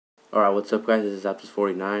Alright, what's up guys, this is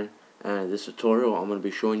Aptus49, and in this tutorial I'm going to be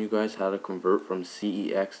showing you guys how to convert from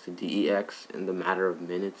CEX to DEX in the matter of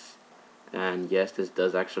minutes. And yes, this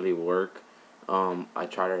does actually work. I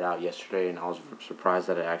tried it out yesterday and I was surprised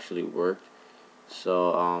that it actually worked.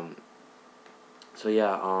 So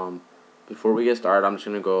before we get started, I'm just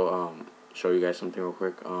going to go show you guys something real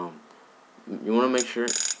quick. You want to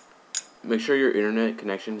make sure your internet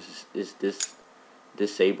connection is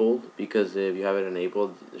disabled, because if you have it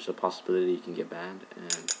enabled, there's a possibility you can get banned.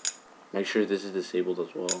 And make sure this is disabled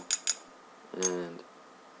as well, and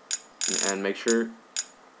make sure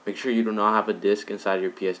you do not have a disc inside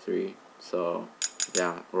your PS3. So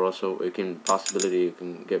yeah, or also it can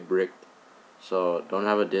get bricked. So don't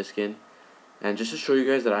have a disc in. And just to show you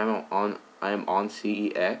guys that I am on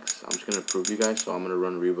CEX, I'm just gonna prove you guys. So I'm gonna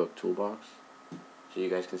run Rebook Toolbox so you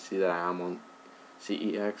guys can see that I am on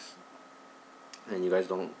CEX. And you guys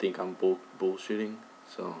don't think I'm bullshitting.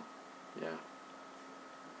 So yeah,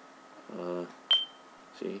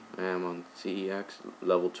 see, I am on CEX,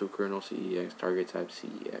 level 2 kernel CEX, target type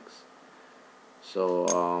CEX. So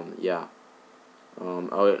yeah, oh,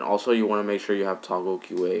 and also you want to make sure you have toggle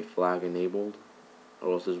QA flag enabled,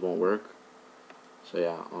 or else this won't work. So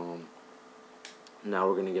yeah, now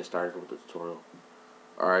we're gonna get started with the tutorial.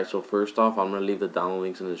 Alright, so first off, I'm gonna leave the download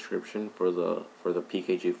links in the description for the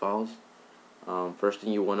PKG files. First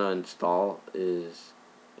thing you want to install is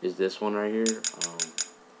this one right here,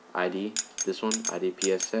 ID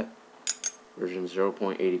PS set version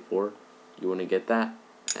 0.84. You want to get that,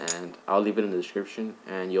 and I'll leave it in the description.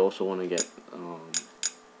 And you also want to get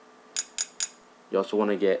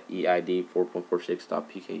EID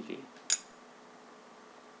 4.46.pkg.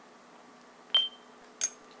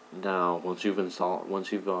 Now, once you've installed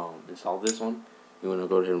this one, you want to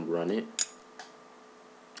go ahead and run it.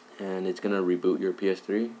 And it's gonna reboot your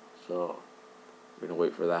PS3, so we're gonna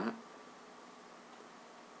wait for that.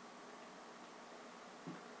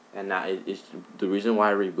 And now it's the reason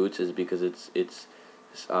why it reboots is because it's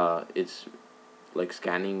like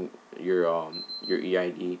scanning your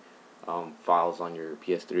EID files on your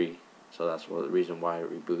PS3, so that's the reason why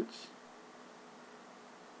it reboots.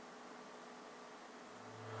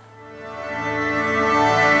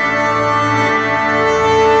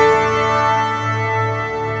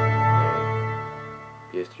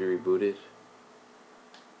 PS3 rebooted.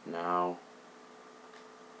 Now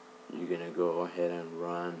you're gonna go ahead and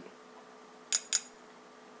run.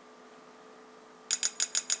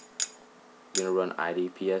 You're gonna run ID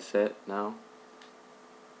PS set now.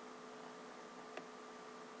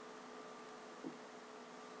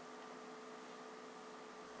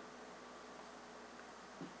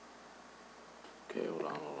 Okay, hold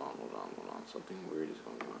on. Something weird is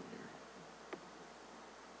going on here.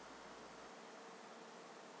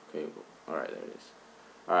 Okay, alright, there it is.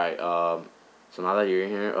 Alright, so now that you're in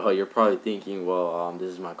here, you're probably thinking, well,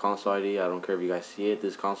 this is my console ID. I don't care if you guys see it.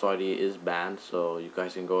 This console ID is banned, so you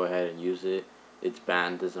guys can go ahead and use it. It's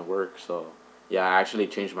banned, doesn't work. So yeah, I actually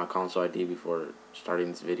changed my console ID before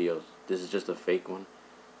starting this video. This is just a fake one,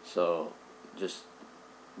 so just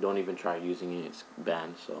don't even try using it. It's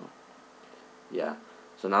banned. So yeah,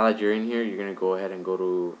 so now that you're in here, you're gonna go ahead and go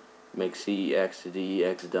to make CEX to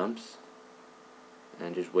DEX dumps,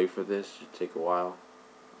 and just wait for this. It should take a while.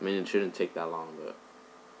 I mean, it shouldn't take that long, but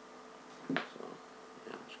so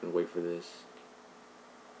yeah, I'm just gonna wait for this.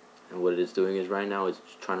 And what it is doing is right now it's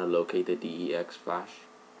trying to locate the DEX flash,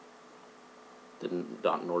 the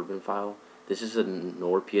 .nordbin file. This is a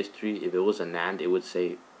Nord PS3. If it was a NAND, it would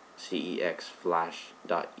say CEX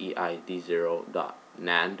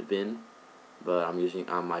flash.eid0.NAND bin. But I'm using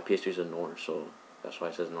my PS3 is a Nord, so that's why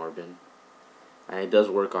it says Nordbin. And it does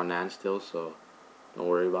work on NAND still, so don't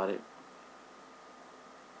worry about it.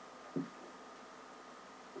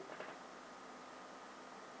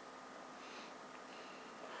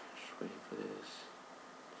 Just waiting for this.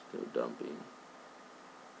 Still dumping.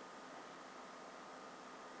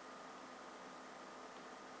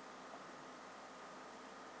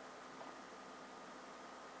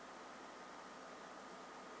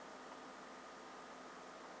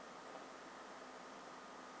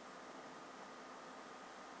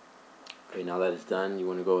 Okay, now that it's done, you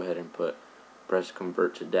want to go ahead and press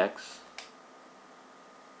convert to DEX.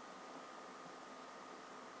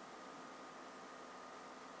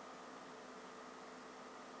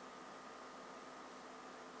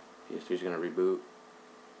 PS3 is going to reboot.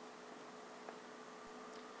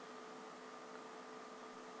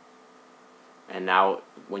 And now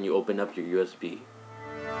when you open up your USB,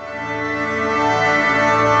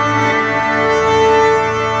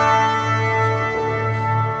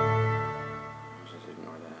 just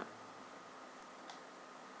ignore that.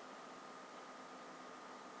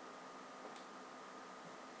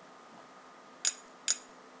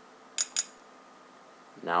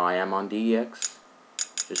 Now I am on DEX.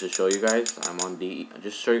 Just to show you guys, I am on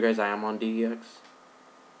DEX.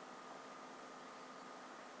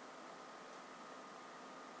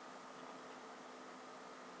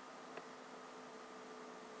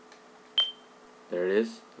 There it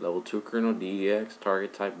is, level 2 kernel DEX,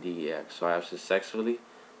 target type DEX. So I have successfully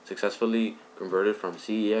converted from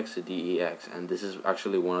CEX to DEX, and this is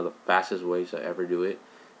actually one of the fastest ways to ever do it.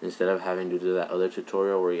 Instead of having to do that other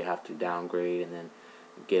tutorial where you have to downgrade and then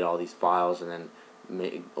get all these files and then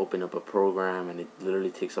open up a program, and it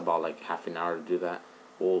literally takes about like half an hour to do that.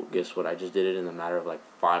 Well, guess what? I just did it in a matter of like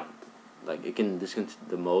this can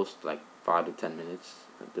the most like 5 to 10 minutes,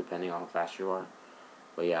 depending on how fast you are.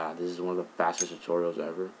 But yeah, this is one of the fastest tutorials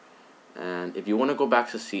ever. And if you want to go back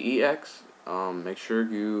to CEX, make sure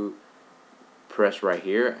you press right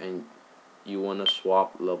here, and you want to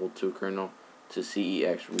swap level 2 kernel to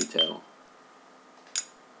CEX retail.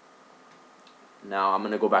 Now I'm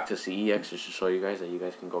going to go back to CEX just to show you guys that you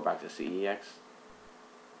guys can go back to CEX.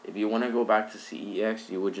 If you want to go back to CEX,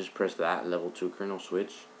 you would just press that level 2 kernel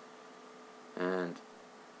switch, and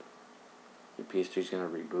your PS3 is going to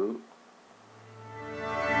reboot.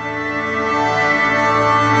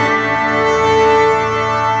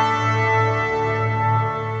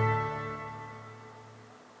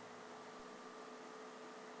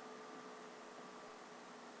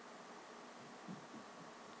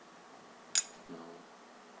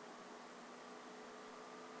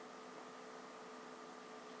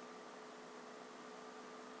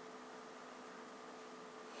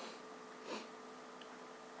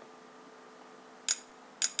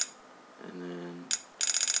 And then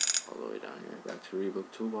all the way down here, back to Reboot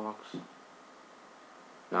Toolbox.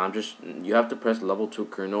 Now you have to press level 2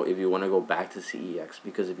 kernel if you want to go back to CEX,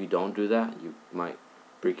 because if you don't do that, you might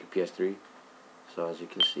break your PS3. So as you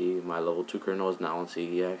can see, my level 2 kernel is now on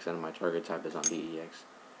CEX and my target type is on DEX.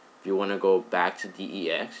 If you want to go back to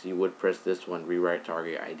DEX, you would press this one, rewrite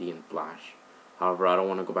target ID in Flash. However, I don't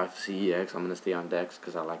want to go back to CEX. I'm going to stay on DEX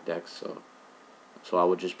because I like DEX. So I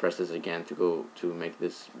would just press this again to make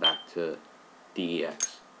this back to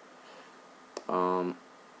DEX.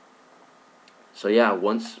 So yeah,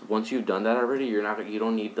 once you've done that already, you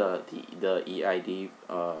don't need the EID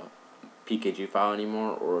PKG file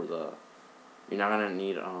anymore, or you're not gonna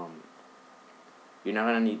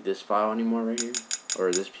need this file anymore right here,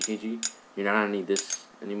 or this PKG. You're not gonna need this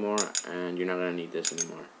anymore, and you're not gonna need this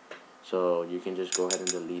anymore. So you can just go ahead and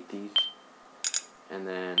delete these. And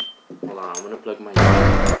then hold on, I'm gonna plug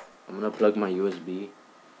my USB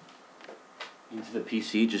into the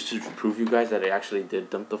PC just to prove you guys that it actually did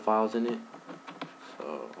dump the files in it.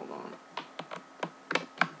 So hold on.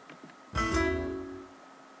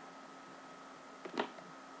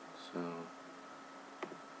 So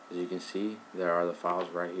as you can see, there are the files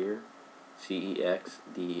right here. CEX,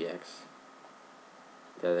 DEX.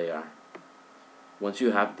 There they are. Once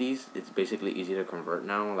you have these, it's basically easy to convert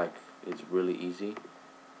now. Like, it's really easy.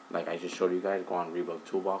 Like I just showed you guys, go on Reboot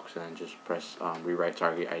Toolbox and then just press rewrite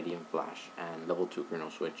target ID in Flash and level 2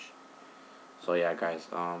 kernel switch. So yeah guys,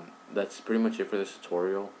 that's pretty much it for this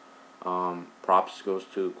tutorial. Props goes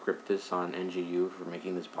to Cryptus on NGU for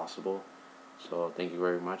making this possible. So thank you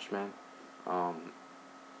very much, man.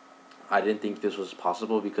 I didn't think this was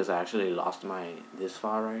possible because I actually lost this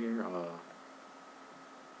file right here.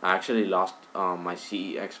 I actually lost my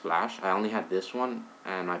CEX flash. I only had this one,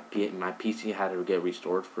 and my PC had to get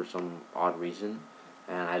restored for some odd reason,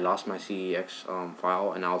 and I lost my CEX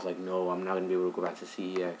file. And I was like, no, I'm not gonna be able to go back to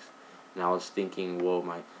CEX. And I was thinking, whoa,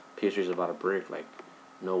 my PS3 is about to break. Like,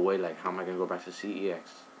 no way. Like, how am I gonna go back to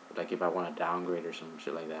CEX? Like, if I want to downgrade or some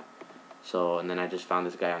shit like that. So, and then I just found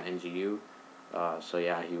this guy on NGU. So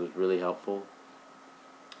yeah, he was really helpful.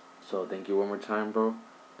 So thank you one more time, bro.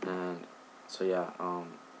 And so yeah,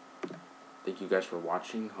 thank you guys for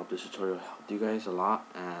watching. Hope this tutorial helped you guys a lot,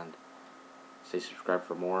 and stay subscribed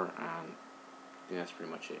for more, and I think that's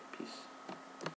pretty much it. Peace.